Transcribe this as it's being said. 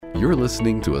You're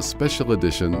listening to a special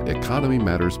edition Economy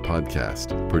Matters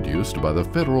podcast produced by the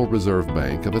Federal Reserve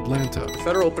Bank of Atlanta. The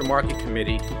Federal Open Market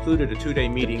Committee concluded a two-day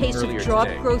meeting earlier today. The pace of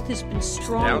job growth has been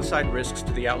strong. Downside risks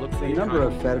to the outlook for the number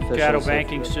of Fed officials. Shadow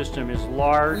banking system is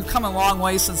large. We've come a long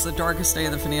way since the darkest day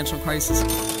of the financial crisis.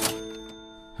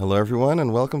 Hello, everyone,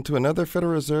 and welcome to another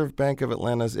Federal Reserve Bank of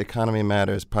Atlanta's Economy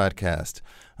Matters podcast.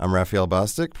 I'm Raphael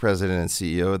Bostic, President and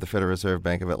CEO of the Federal Reserve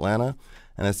Bank of Atlanta,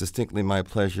 and it's distinctly my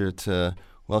pleasure to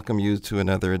welcome you to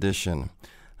another edition.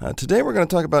 Today we're going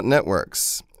to talk about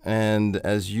networks, and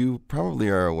as you probably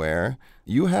are aware,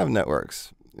 you have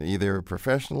networks, either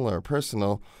professional or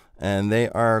personal, and they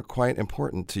are quite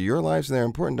important to your lives, and they're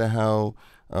important to how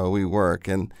we work.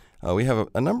 And we have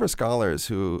a number of scholars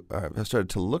who have started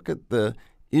to look at the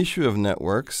issue of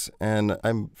networks, and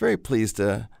I'm very pleased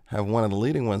to have one of the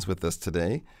leading ones with us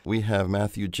today. We have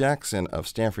Matthew Jackson of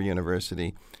Stanford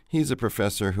University. He's a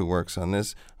professor who works on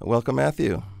this. Welcome,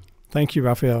 Matthew. Thank you,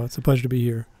 Raphael. It's a pleasure to be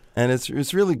here. And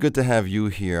it's really good to have you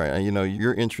here. You know,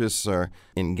 your interests are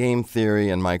in game theory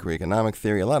and microeconomic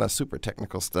theory, a lot of super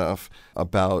technical stuff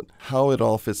about how it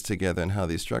all fits together and how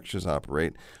these structures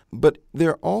operate. But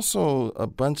there are also a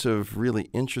bunch of really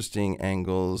interesting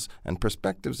angles and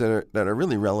perspectives that are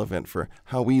really relevant for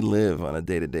how we live on a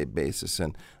day-to-day basis.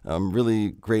 And I'm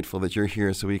really grateful that you're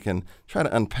here so we can try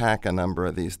to unpack a number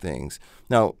of these things.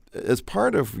 Now, as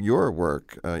part of your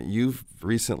work, you've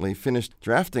recently finished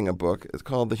drafting a book. It's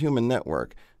called The Human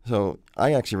Network. So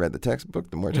I actually read the textbook,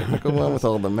 the more technical one with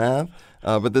all the math.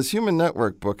 But this Human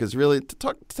Network book is really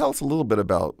tell us a little bit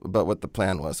about what the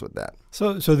plan was with that.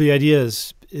 So the idea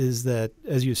is that,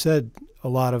 as you said, a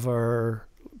lot of our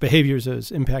behaviors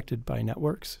is impacted by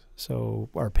networks. So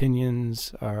our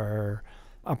opinions, our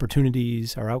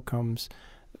opportunities, our outcomes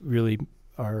really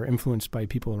are influenced by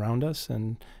people around us.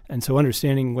 And so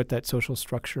understanding what that social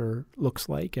structure looks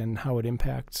like and how it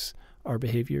impacts our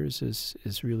behaviors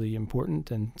is really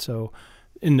important. And so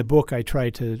in the book, I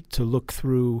try to look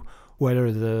through what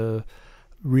are the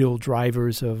real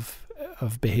drivers of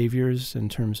behaviors in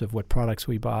terms of what products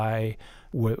we buy,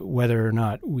 whether or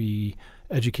not we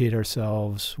educate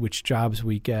ourselves, which jobs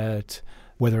we get,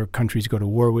 whether countries go to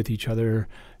war with each other,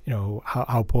 you know,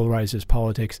 how polarized is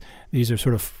politics. These are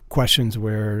sort of questions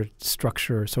where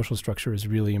social structure is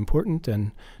really important,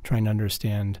 and trying to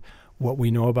understand what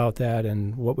we know about that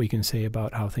and what we can say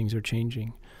about how things are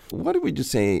changing. What would you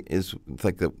say is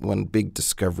like the one big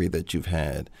discovery that you've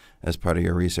had as part of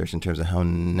your research in terms of how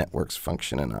networks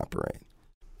function and operate?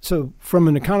 So from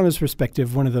an economist's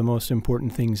perspective, one of the most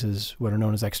important things is what are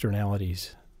known as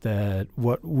externalities, that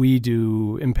what we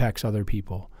do impacts other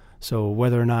people. So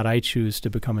whether or not I choose to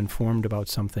become informed about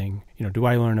something, you know, do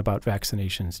I learn about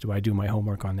vaccinations? Do I do my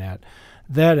homework on that?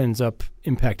 That ends up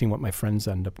impacting what my friends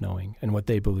end up knowing and what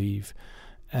they believe.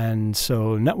 And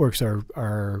so networks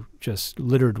are just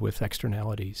littered with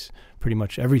externalities. Pretty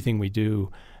much everything we do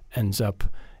ends up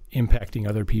impacting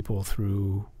other people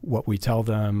through what we tell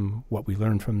them, what we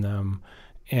learn from them.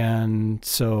 And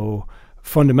so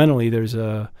fundamentally there's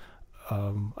a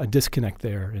disconnect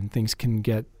there, and things can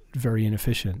get very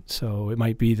inefficient. So it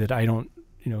might be that I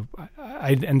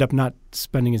end up not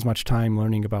spending as much time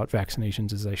learning about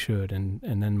vaccinations as I should, and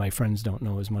then my friends don't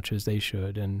know as much as they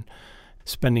should. And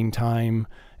spending time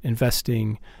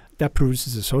investing, that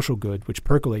produces a social good, which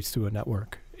percolates through a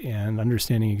network. And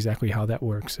understanding exactly how that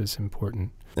works is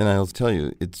important. And I'll tell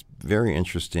you, it's very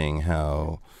interesting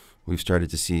how we've started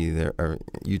to see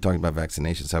you talking about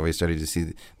vaccinations, how we started to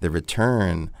see the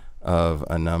return of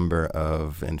a number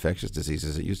of infectious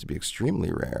diseases that used to be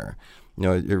extremely rare. You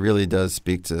know, it really does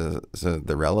speak to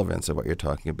the relevance of what you're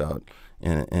talking about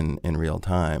in real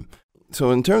time.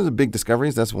 So in terms of big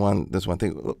discoveries, that's one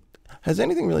thing. Has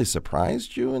anything really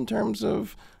surprised you in terms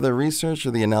of the research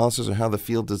or the analysis or how the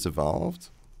field has evolved?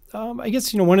 I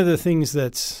guess, one of the things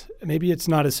that's maybe it's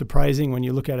not as surprising when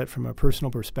you look at it from a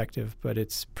personal perspective, but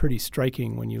it's pretty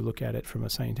striking when you look at it from a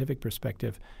scientific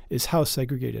perspective, is how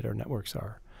segregated our networks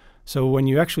are. So when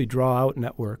you actually draw out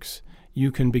networks,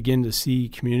 you can begin to see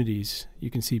communities. You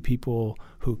can see people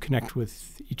who connect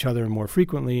with each other more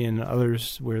frequently and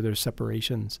others where there's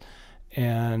separations.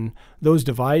 And those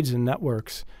divides in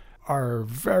networks are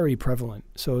very prevalent.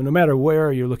 So no matter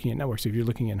where you're looking at networks, if you're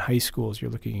looking in high schools, you're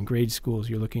looking in grade schools,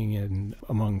 you're looking in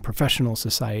among professional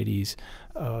societies,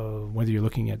 whether you're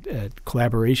looking at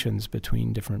collaborations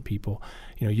between different people,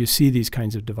 you see these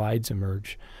kinds of divides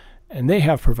emerge. And they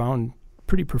have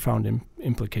pretty profound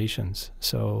implications.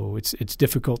 So it's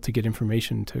difficult to get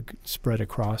information to spread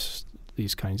across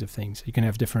these kinds of things. You can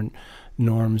have different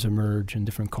norms emerge and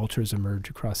different cultures emerge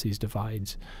across these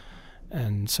divides.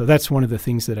 And so that's one of the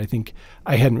things that I think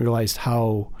I hadn't realized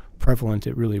how prevalent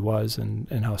it really was and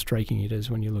how striking it is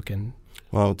when you look in.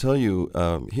 Well, I'll tell you,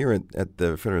 here at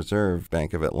the Federal Reserve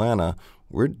Bank of Atlanta,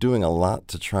 we're doing a lot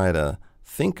to try to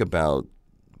think about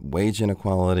wage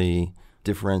inequality,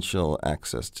 differential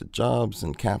access to jobs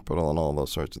and capital and all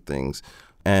those sorts of things.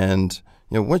 And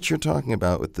what you're talking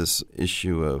about with this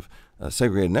issue of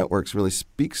segregated networks really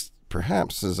speaks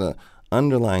perhaps as an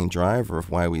underlying driver of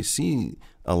why we see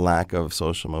a lack of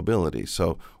social mobility.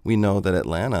 So we know that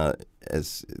Atlanta,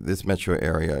 as this metro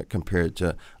area compared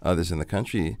to others in the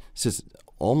country, sits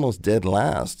almost dead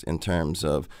last in terms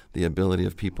of the ability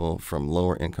of people from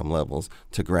lower income levels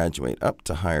to graduate up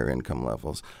to higher income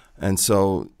levels. And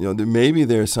so, maybe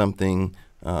there's something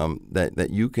that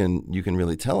you can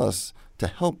really tell us to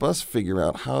help us figure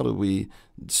out how do we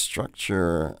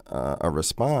structure a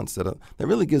response that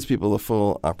really gives people a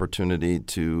full opportunity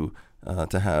to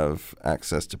have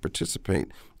access to participate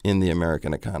in the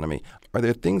American economy. Are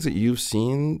there things that you've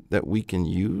seen that we can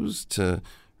use to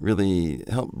really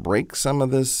help break some of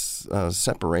this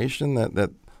separation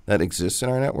that exists in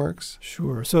our networks?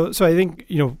 Sure. So I think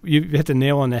you hit the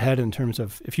nail on the head in terms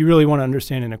of if you really want to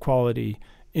understand inequality,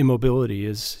 immobility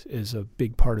is a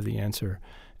big part of the answer.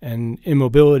 And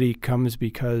immobility comes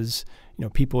because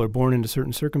people are born into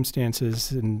certain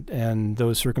circumstances, and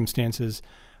those circumstances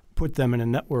put them in a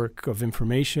network of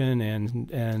information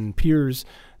and peers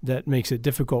that makes it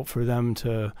difficult for them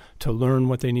to learn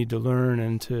what they need to learn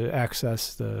and to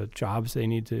access the jobs they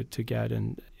need to get.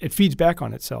 And it feeds back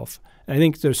on itself. And I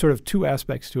think there's sort of two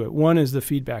aspects to it. One is the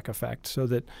feedback effect, so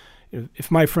that if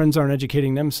my friends aren't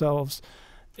educating themselves,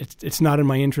 it's not in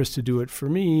my interest to do it for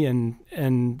me, and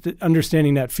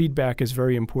understanding that feedback is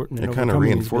very important. It kind of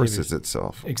reinforces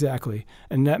itself. Exactly.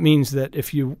 And that means that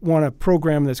if you want a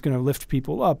program that's going to lift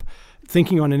people up,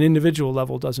 thinking on an individual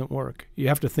level doesn't work. You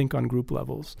have to think on group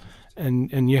levels,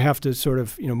 and you have to sort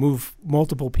of move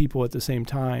multiple people at the same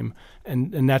time,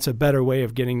 and that's a better way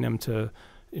of getting them to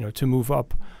move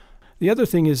up. The other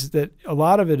thing is that a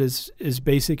lot of it is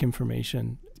basic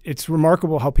information. It's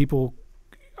remarkable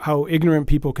how ignorant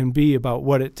people can be about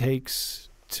what it takes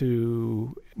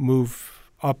to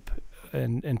move up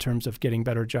in terms of getting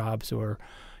better jobs, or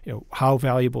how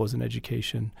valuable is an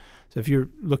education. So if you're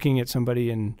looking at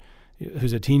somebody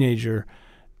who's a teenager,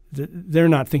 they're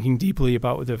not thinking deeply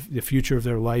about the future of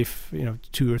their life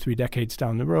 2 or 3 decades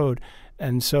down the road.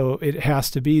 And so it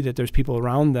has to be that there's people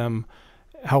around them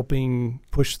helping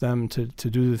push them to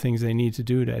do the things they need to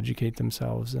do to educate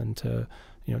themselves and to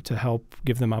help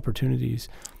give them opportunities.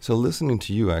 So listening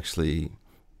to you actually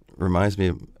reminds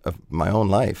me of my own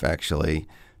life, actually.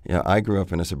 I grew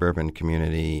up in a suburban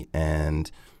community, and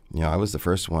I was the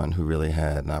first one who really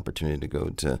had an opportunity to go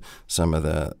to some of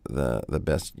the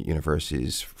best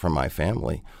universities from my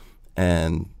family.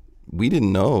 And we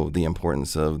didn't know the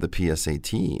importance of the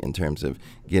PSAT in terms of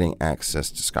getting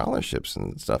access to scholarships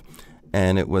and stuff.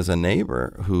 And it was a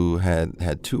neighbor who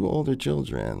had 2 older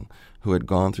children who had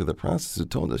gone through the process who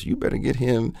told us, you better get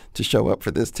him to show up for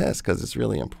this test because it's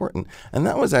really important. And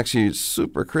that was actually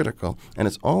super critical. And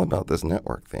it's all about this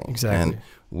network thing. Exactly. And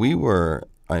we were,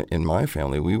 in my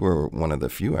family, we were one of the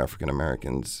few African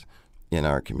Americans in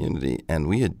our community. And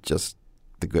we had just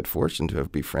the good fortune to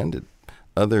have befriended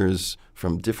others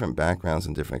from different backgrounds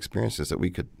and different experiences that we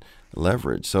could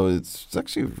leverage. So it's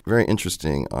actually very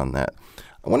interesting on that.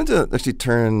 I wanted to actually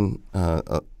turn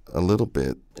a little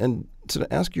bit and to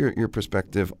ask your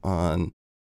perspective on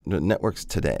networks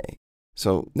today.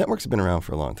 So networks have been around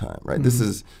for a long time, right? Mm-hmm. This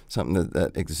is something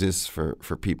that exists for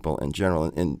people in general.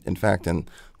 In fact,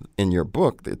 in your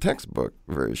book, the textbook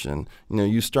version,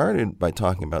 you started by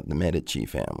talking about the Medici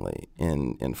family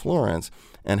in Florence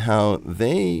and how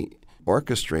they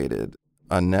orchestrated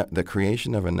the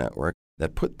creation of a network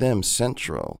that put them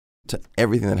central to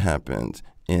everything that happened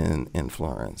in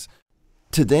Florence.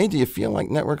 Today, do you feel like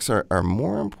networks are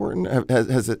more important?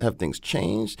 Have things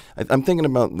changed? I'm thinking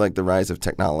about like the rise of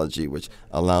technology, which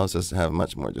allows us to have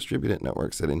much more distributed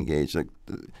networks that engage. Do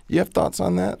you have thoughts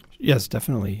on that? Yes,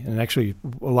 definitely. And actually,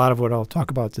 a lot of what I'll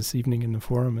talk about this evening in the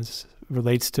forum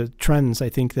relates to trends. I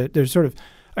think that there's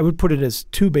I would put it as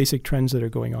 2 basic trends that are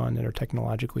going on that are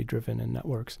technologically driven in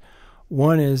networks.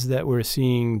 One is that we're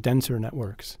seeing denser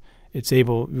networks.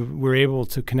 We're able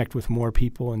to connect with more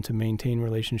people and to maintain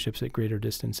relationships at greater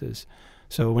distances.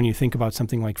 So when you think about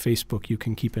something like Facebook, you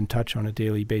can keep in touch on a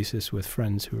daily basis with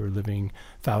friends who are living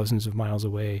thousands of miles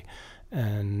away,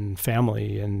 and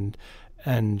family, and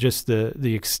just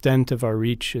the extent of our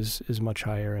reach is much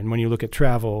higher. And when you look at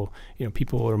travel,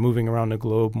 people are moving around the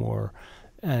globe more,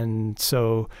 and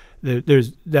so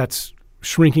that's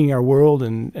shrinking our world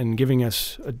and giving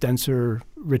us a denser,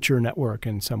 richer network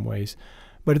in some ways.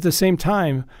 But at the same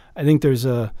time, I think there's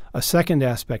a second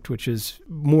aspect which is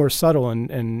more subtle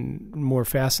and more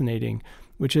fascinating,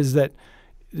 which is that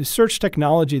the search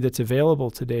technology that's available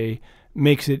today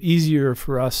makes it easier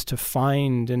for us to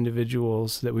find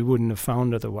individuals that we wouldn't have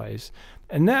found otherwise.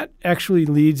 And that actually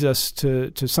leads us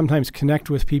to sometimes connect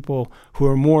with people who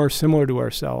are more similar to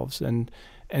ourselves. And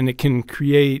it can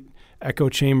create echo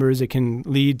chambers. It can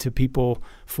lead to people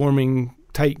forming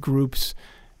tight groups,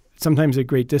 sometimes at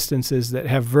great distances, that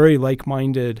have very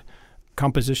like-minded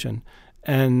composition.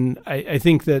 And I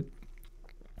think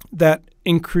that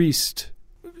increased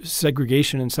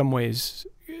segregation in some ways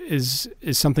is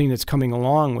something that's coming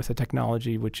along with a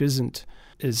technology which isn't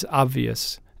as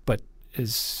obvious but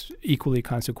is equally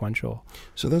consequential.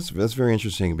 So that's very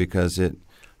interesting because it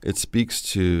speaks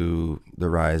to the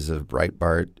rise of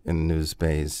Breitbart in the news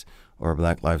space, or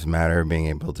Black Lives Matter being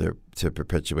able to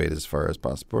perpetuate as far as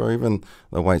possible, or even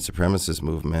the white supremacist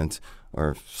movement,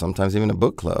 or sometimes even a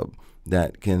book club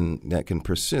that can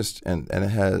persist and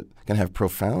can have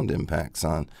profound impacts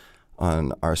on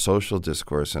our social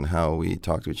discourse and how we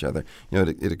talk to each other.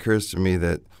 It occurs to me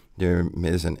that there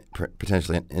is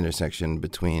potentially an intersection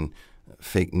between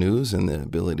fake news and the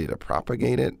ability to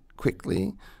propagate it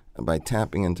quickly by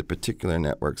tapping into particular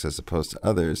networks as opposed to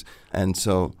others. And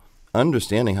so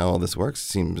understanding how all this works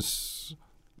seems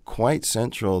quite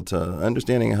central to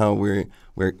understanding how we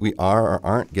are or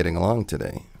aren't getting along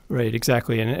today. Right,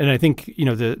 exactly. And I think,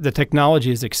 the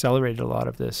technology has accelerated a lot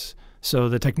of this. So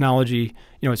the technology,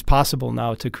 it's possible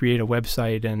now to create a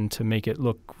website and to make it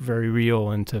look very real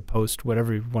and to post what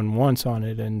everyone wants on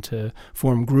it and to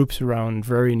form groups around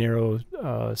very narrow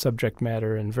subject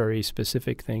matter and very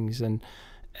specific things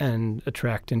and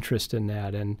attract interest in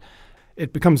that. And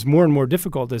it becomes more and more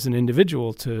difficult as an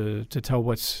individual to tell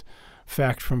what's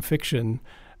fact from fiction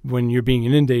when you're being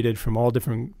inundated from all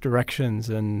different directions,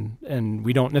 and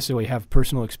we don't necessarily have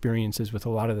personal experiences with a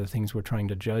lot of the things we're trying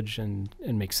to judge and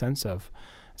make sense of.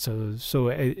 So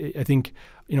I think,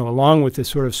 along with this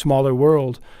sort of smaller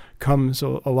world comes a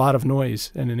lot of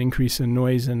noise, and an increase in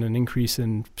noise and an increase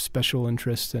in special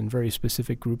interests and very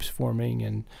specific groups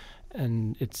forming,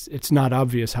 and it's not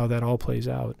obvious how that all plays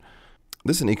out.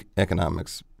 This is an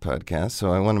economics podcast,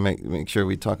 so I want to make sure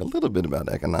we talk a little bit about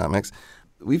economics.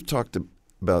 We've talked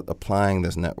about applying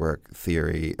this network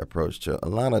theory approach to a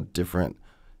lot of different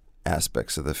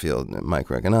aspects of the field: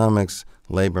 microeconomics,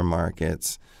 labor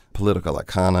markets, political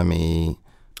economy,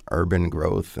 urban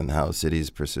growth, and how cities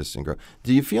persist and grow.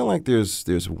 Do you feel like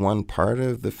there's one part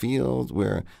of the field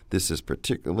where this is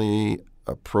particularly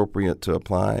appropriate to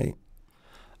apply?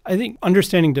 I think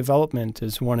understanding development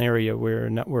is one area where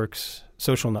networks,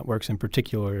 social networks in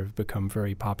particular, have become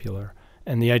very popular.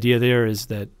 And the idea there is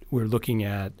that we're looking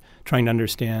at trying to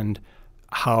understand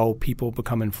how people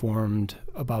become informed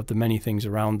about the many things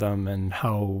around them and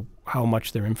how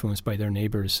much they're influenced by their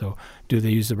neighbors. So do they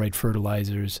use the right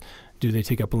fertilizers? Do they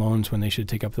take up loans when they should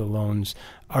take up the loans?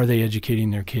 Are they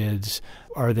educating their kids?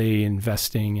 Are they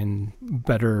investing in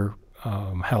better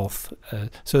health?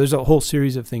 So there's a whole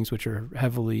series of things which are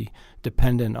heavily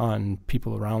dependent on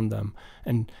people around them.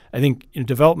 And I think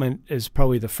development is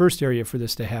probably the first area for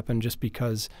this to happen, just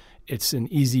because it's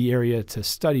an easy area to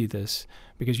study this,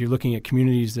 because you're looking at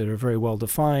communities that are very well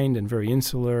defined and very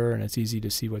insular, and it's easy to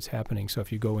see what's happening. So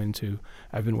if you go into,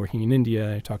 I've been working in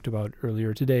India, I talked about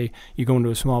earlier today, you go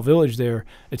into a small village there,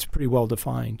 it's pretty well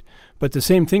defined. But the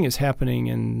same thing is happening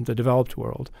in the developed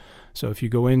world. So if you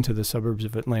go into the suburbs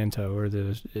of Atlanta or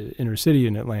the inner city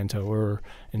in Atlanta or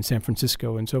in San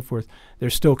Francisco and so forth,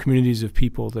 there's still communities of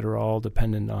people that are all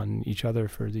dependent on each other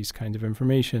for these kinds of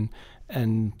information,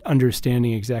 and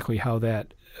understanding exactly how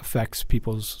that affects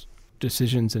people's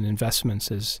decisions and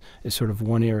investments is sort of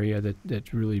one area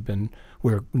that's really been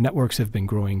where networks have been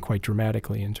growing quite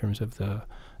dramatically in terms of the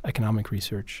economic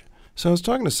research. So I was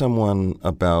talking to someone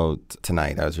about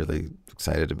tonight. I was really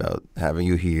excited about having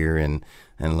you here and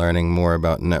learning more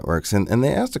about networks. And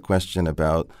they asked a question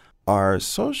about, are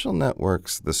social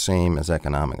networks the same as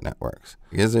economic networks?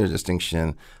 Is there a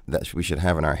distinction that we should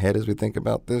have in our head as we think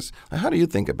about this? How do you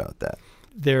think about that?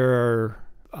 There are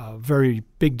very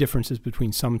big differences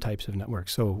between some types of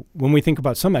networks. So when we think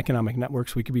about some economic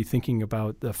networks, we could be thinking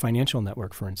about the financial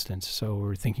network, for instance. So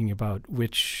we're thinking about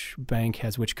which bank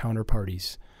has which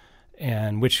counterparties,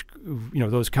 and which,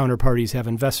 those counterparties have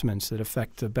investments that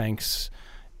affect the bank's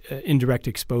indirect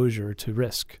exposure to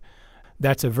risk.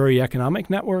 That's a very economic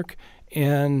network,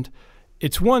 and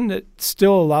it's one that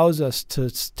still allows us to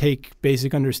take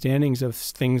basic understandings of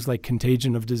things like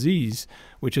contagion of disease,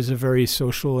 which is a very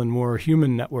social and more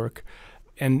human network,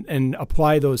 and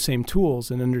apply those same tools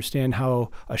and understand how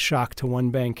a shock to one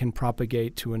bank can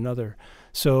propagate to another.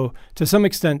 So to some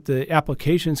extent, the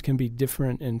applications can be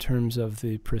different in terms of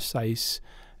the precise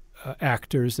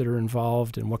actors that are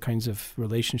involved and what kinds of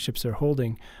relationships they're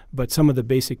holding. But some of the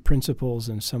basic principles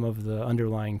and some of the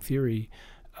underlying theory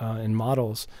and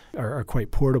models are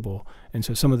quite portable. And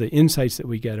so some of the insights that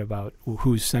we get about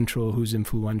who's central, who's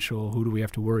influential, who do we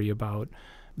have to worry about,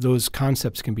 those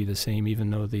concepts can be the same even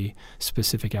though the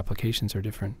specific applications are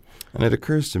different. And it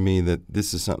occurs to me that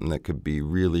this is something that could be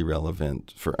really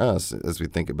relevant for us as we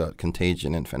think about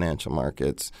contagion in financial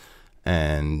markets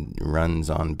and runs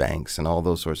on banks and all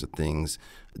those sorts of things,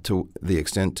 to the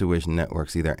extent to which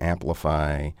networks either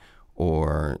amplify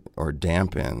or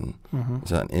dampen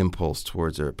an impulse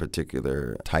towards a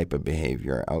particular type of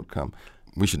behavior or outcome.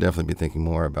 We should definitely be thinking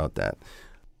more about that.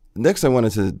 Next, I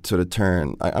wanted to sort of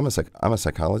turn. I'm a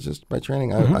psychologist by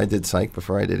training. I did psych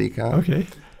before I did econ. Okay,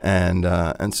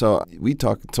 and so we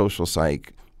talked social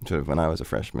psych sort of when I was a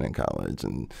freshman in college,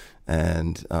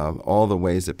 and all the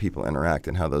ways that people interact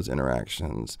and how those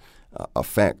interactions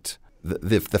affect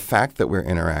the fact that we're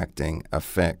interacting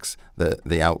affects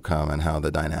the outcome and how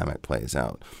the dynamic plays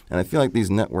out. And I feel like these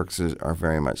networks are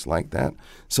very much like that.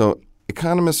 So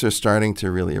economists are starting to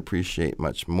really appreciate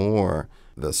much more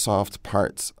the soft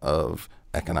parts of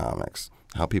economics,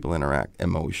 how people interact,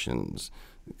 emotions,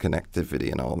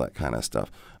 connectivity, and all that kind of stuff.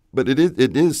 But it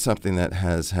is something that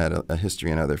has had a history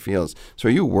in other fields. So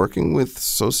are you working with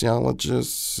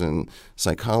sociologists and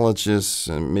psychologists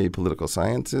and maybe political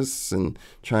scientists and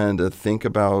trying to think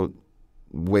about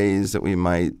ways that we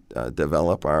might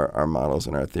develop our models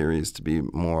and our theories to be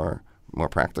more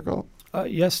practical?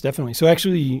 Yes, definitely. So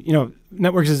actually,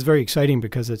 networks is very exciting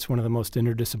because it's one of the most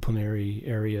interdisciplinary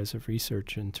areas of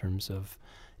research in terms of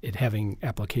it having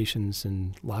applications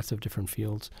in lots of different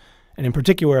fields. And in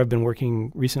particular, I've been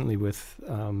working recently with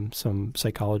some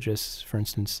psychologists, for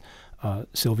instance,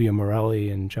 Silvia Morelli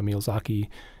and Jamil Zaki,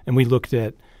 and we looked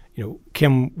at,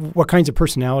 what kinds of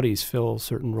personalities fill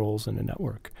certain roles in a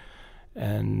network.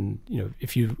 And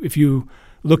if you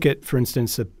look at, for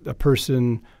instance, a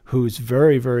person who's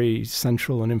very, very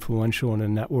central and influential in a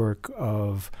network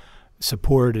of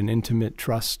support and intimate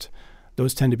trust,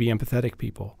 those tend to be empathetic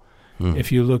people.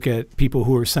 If you look at people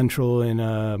who are central in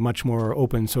a much more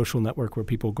open social network where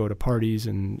people go to parties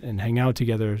and hang out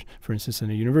together, for instance, in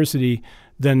a university,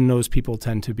 then those people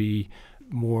tend to be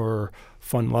more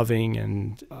fun-loving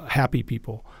and happy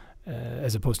people.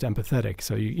 As opposed to empathetic.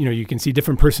 So, you can see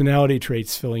different personality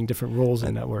traits filling different roles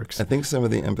in networks. I think some of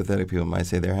the empathetic people might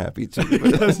say they're happy too.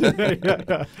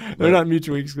 They're not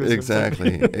mutually exclusive.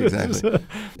 Exactly.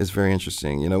 It's very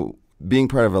interesting. Being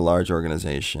part of a large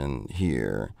organization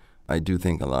here, I do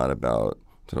think a lot about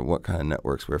sort of what kind of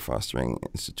networks we're fostering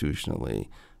institutionally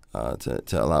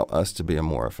to allow us to be a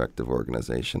more effective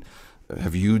organization.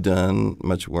 Have you done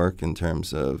much work in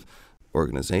terms of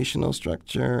organizational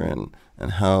structure and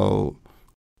how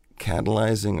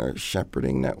catalyzing or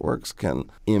shepherding networks can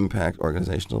impact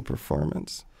organizational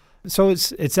performance? So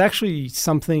it's actually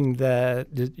something that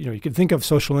you can think of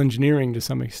social engineering to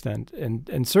some extent,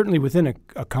 and certainly within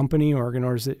a company or an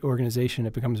organization,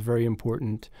 it becomes very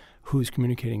important who's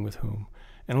communicating with whom.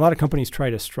 And a lot of companies try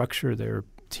to structure their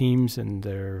teams and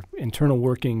their internal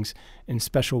workings in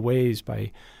special ways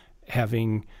by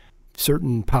having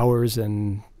certain powers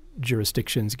and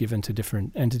jurisdictions given to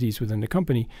different entities within the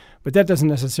company, but that doesn't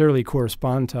necessarily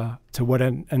correspond to what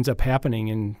ends up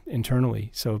happening internally.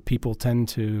 So people tend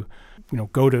to,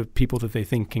 go to people that they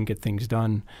think can get things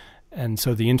done, and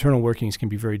so the internal workings can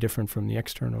be very different from the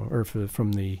external or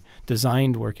from the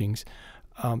designed workings.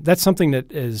 That's something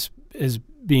that is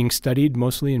being studied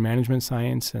mostly in management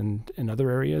science and in other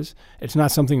areas. It's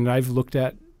not something that I've looked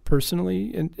at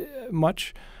personally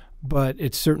much, but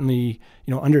it's certainly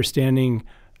understanding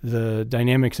the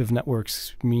dynamics of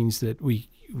networks means that we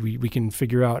can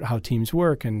figure out how teams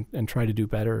work and try to do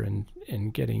better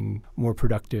in getting more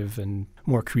productive and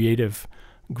more creative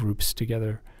groups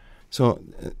together. So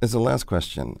as a last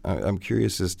question, I'm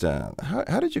curious as to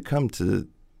how did you come to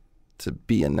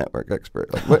be a network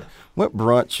expert? Like what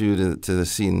brought you to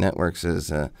see networks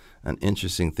as an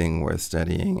interesting thing worth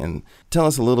studying? And tell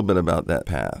us a little bit about that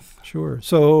path. Sure.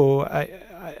 So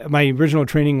my original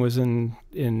training was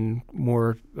in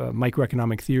more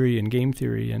microeconomic theory and game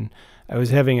theory, and I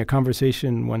was having a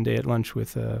conversation one day at lunch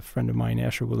with a friend of mine,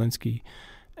 Asher Walensky,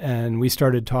 and we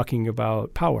started talking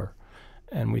about power.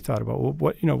 And we thought about,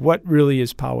 what really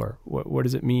is power? What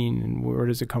does it mean, and where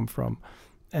does it come from?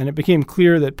 And it became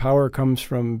clear that power comes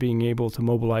from being able to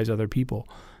mobilize other people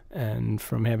and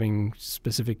from having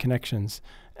specific connections.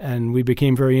 And we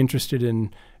became very interested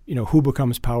in, who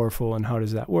becomes powerful and how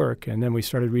does that work? And then we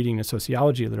started reading the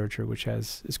sociology literature, which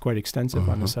is quite extensive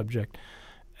on the subject.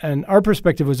 And our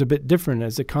perspective was a bit different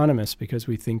as economists because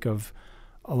we think of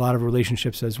a lot of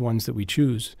relationships as ones that we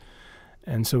choose.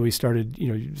 And so we started,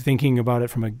 thinking about it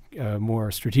from a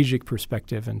more strategic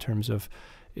perspective in terms of,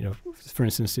 for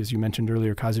instance, as you mentioned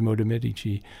earlier, Cosimo de'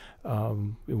 Medici, how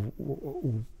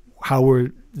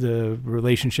were the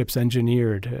relationships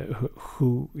engineered?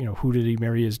 Who did he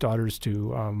marry his daughters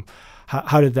to?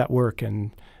 How did that work?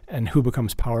 And who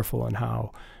becomes powerful and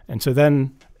how? And so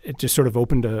then it just sort of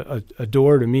opened a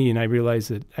door to me, and I realized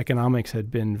that economics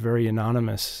had been very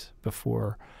anonymous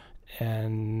before.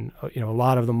 And, a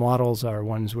lot of the models are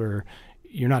ones where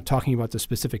you're not talking about the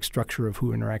specific structure of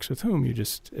who interacts with whom.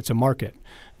 It's a market.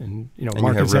 And,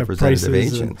 markets have representative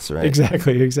agents, right?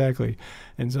 Exactly.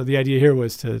 And so the idea here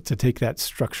was to take that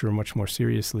structure much more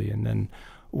seriously. And then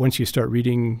once you start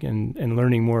reading and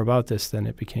learning more about this, then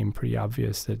it became pretty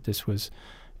obvious that this was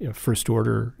first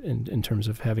order in terms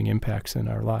of having impacts in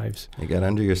our lives. It got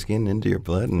under your skin, into your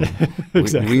blood, and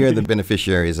exactly. we are the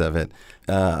beneficiaries of it.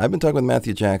 I've been talking with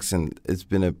Matthew Jackson. It's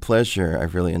been a pleasure.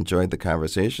 I've really enjoyed the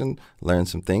conversation, learned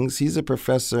some things. He's a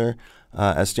professor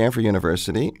at Stanford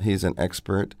University. He's an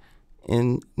expert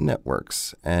in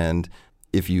networks. And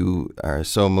if you are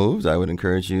so moved, I would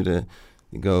encourage you to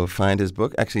go find his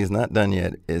book. Actually, it's not done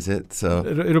yet, is it? So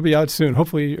it'll be out soon,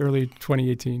 hopefully early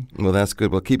 2018. Well, that's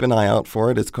good. Well, keep an eye out for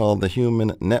it. It's called The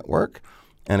Human Network,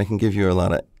 and it can give you a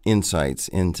lot of insights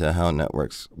into how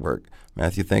networks work.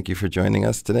 Matthew, thank you for joining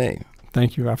us today.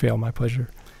 Thank you, Raphael. My pleasure.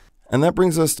 And that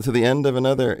brings us to the end of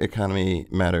another Economy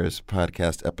Matters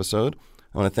podcast episode.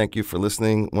 I want to thank you for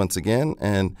listening once again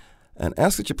and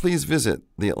ask that you please visit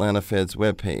the Atlanta Fed's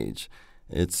webpage.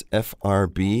 It's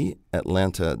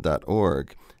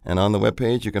frbatlanta.org. And on the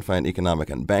webpage, you can find economic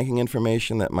and banking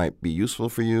information that might be useful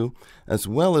for you, as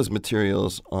well as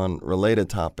materials on related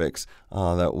topics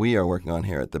that we are working on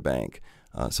here at the bank.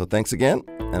 So thanks again,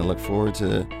 and look forward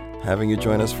to having you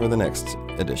join us for the next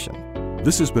edition.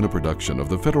 This has been a production of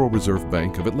the Federal Reserve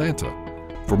Bank of Atlanta.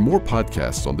 For more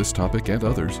podcasts on this topic and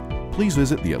others, please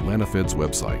visit the Atlanta Fed's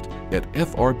website at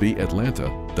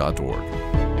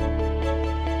frbatlanta.org.